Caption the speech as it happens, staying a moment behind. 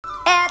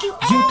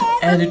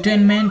Youth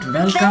Entertainment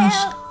welcomes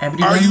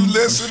everyone.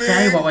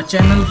 Subscribe our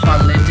channel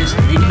for latest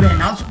video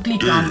and also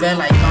click on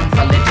bell icon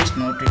for latest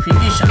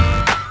notification.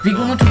 We're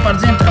going to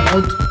present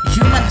about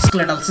human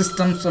skeletal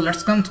system. So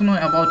let's come to know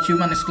about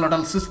human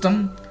skeletal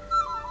system.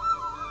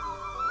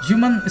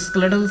 Human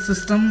skeletal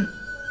system,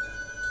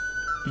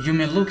 you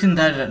may look in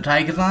the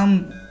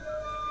diagram.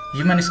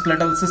 Human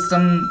skeletal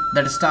system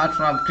that start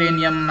from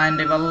cranium,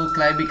 mandible,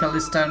 clavicle,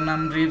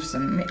 sternum, ribs,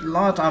 and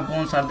lot of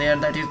bones are there.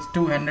 That is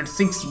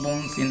 206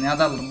 bones in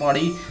adult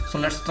body. So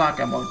let's talk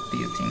about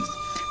these things.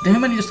 The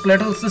human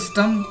skeletal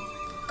system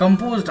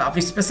composed of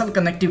a special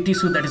connective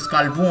tissue that is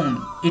called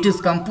bone. It is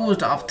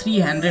composed of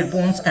 300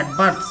 bones at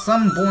birth.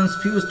 Some bones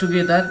fused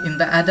together. In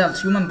the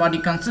adult human body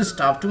consists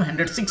of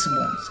 206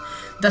 bones.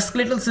 The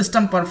skeletal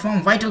system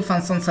performs vital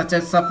functions such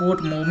as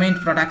support, movement,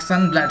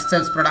 production, blood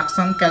cells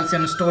production,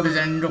 calcium storage,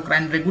 and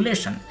endocrine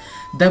regulation.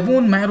 The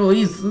bone marrow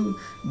is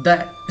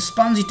the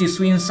spongy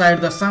tissue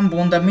inside the some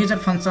bone. The major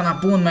function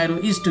of bone marrow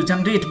is to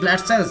generate blood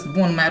cells.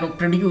 Bone marrow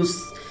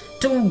produces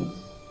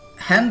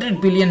 200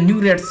 billion new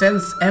red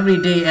cells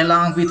every day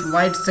along with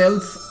white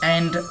cells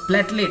and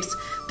platelets.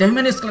 The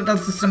human skeletal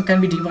system can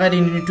be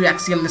divided into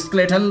axial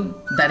skeletal,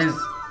 that is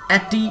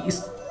acti,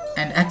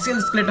 and axial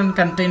skeleton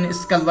contains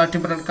skull,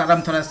 vertebral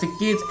column, thoracic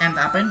cage, and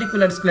the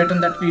appendicular skeleton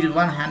that is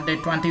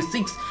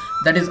 126,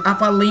 that is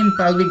upper limb,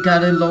 pelvic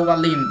girdle, lower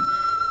limb.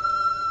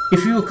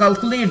 If you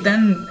calculate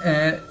then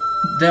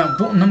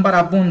the number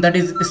of bone, that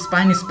is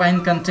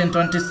spine contains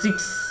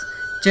 26,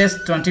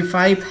 chest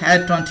 25,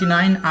 head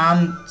 29,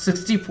 arm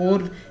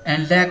 64,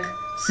 and leg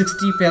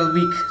 60,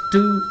 pelvic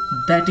 2,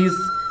 that is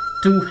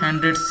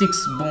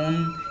 206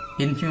 bone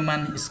in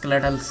human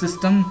skeletal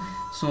system.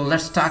 So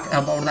let's talk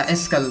about the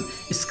skull.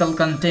 Skull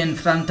contains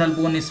frontal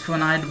bone,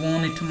 sphenoid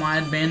bone,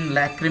 ethmoid bone,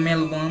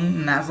 lacrimal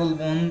bone, nasal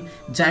bone,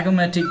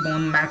 zygomatic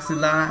bone,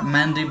 maxilla,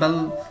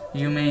 mandible.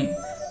 You may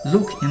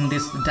look in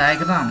this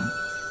diagram.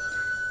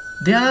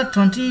 There are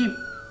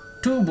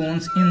 22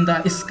 bones in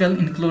the skull,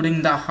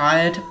 including the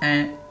head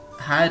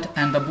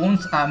and the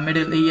bones of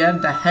middle ear.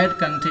 The head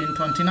contains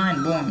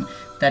 29 bones.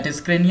 That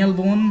is cranial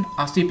bone,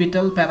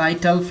 occipital,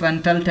 parietal,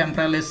 frontal,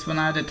 temporal,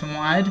 sphenoid,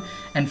 ethmoid,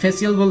 and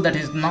facial bone, that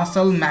is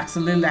nasal,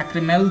 maxillary,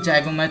 lacrimal,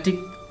 zygomatic,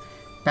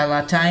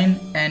 palatine,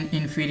 and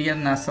inferior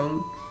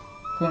nasal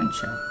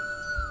concha.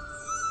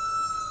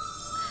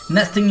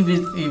 Next thing we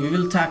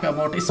will talk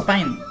about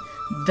spine.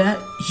 The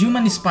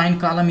human spine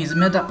column is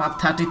made up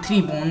of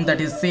 33 bones, that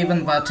is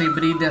 7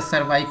 vertebrae in the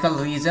cervical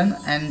region,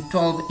 and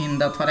 12 in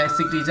the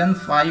thoracic region,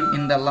 5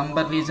 in the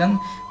lumbar region,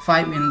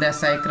 5 in the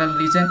sacral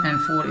region, and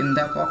 4 in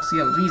the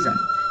coxal region.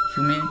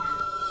 You may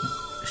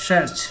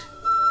search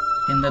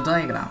in the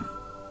diagram.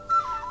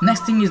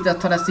 Next thing is the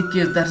thoracic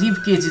cage. The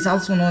rib cage is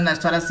also known as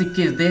thoracic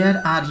cage. There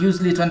are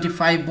usually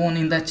 25 bones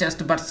in the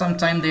chest, but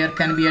sometimes there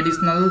can be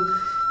additional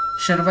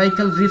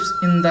cervical ribs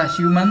in the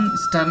human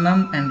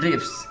sternum and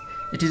ribs.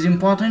 It is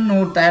important to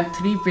note that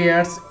 3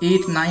 pairs,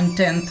 8, 9,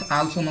 10th,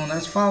 also known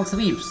as false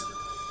ribs.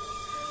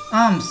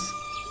 Arms.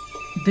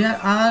 There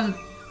are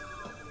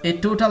a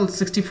total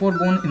 64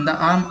 bones in the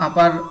arm,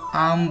 upper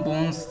arm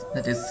bones,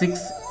 that is 6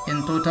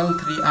 in total,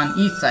 3 on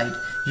each side.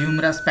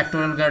 Humerus,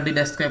 pectoral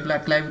girdle, scapula,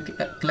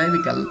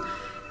 clavicle.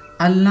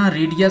 Ulna,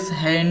 radius,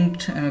 hand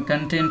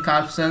contain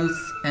calf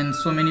cells and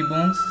so many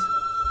bones.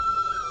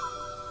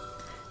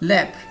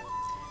 Leg.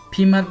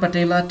 Femur,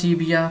 patella,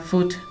 tibia,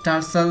 foot,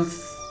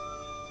 tarsals,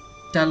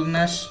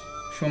 talnus,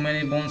 so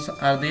many bones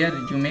are there,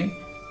 you may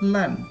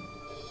learn.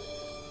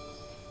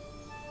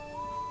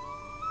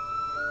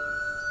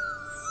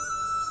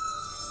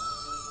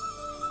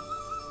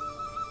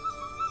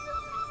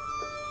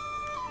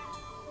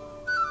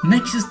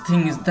 Next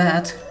thing is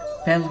that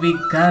pelvic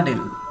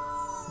girdle.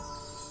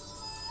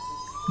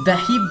 The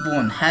hip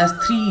bone has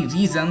 3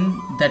 regions,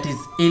 that is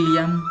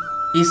ilium,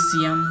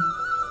 ischium,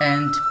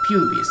 and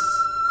pubis.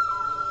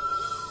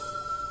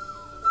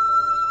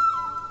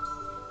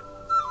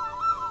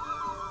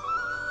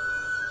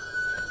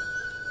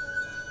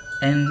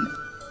 And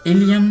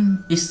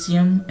ilium,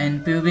 ischium,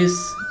 and pubis,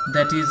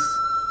 that is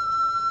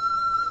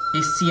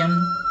ischium,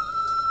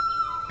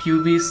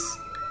 pubis,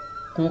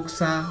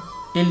 coxa,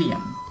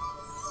 ilium.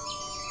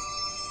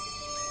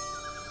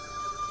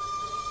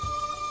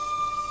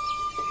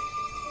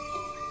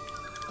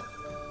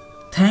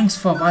 Thanks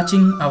for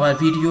watching our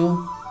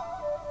video.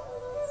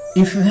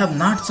 If you have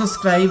not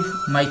subscribed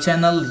my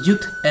channel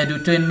Youth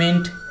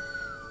Edutainment,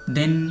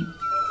 then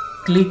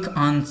click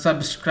on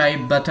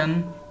subscribe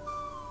button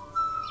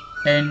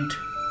and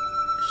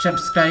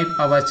subscribe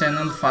our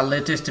channel for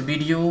latest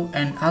video,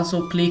 and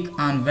also click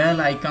on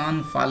bell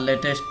icon for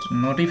latest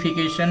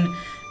notification.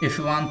 If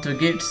you want to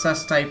get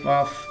such type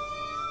of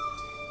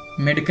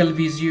medical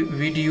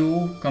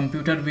video,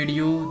 computer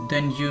video,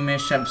 then you may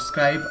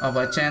subscribe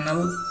our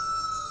channel.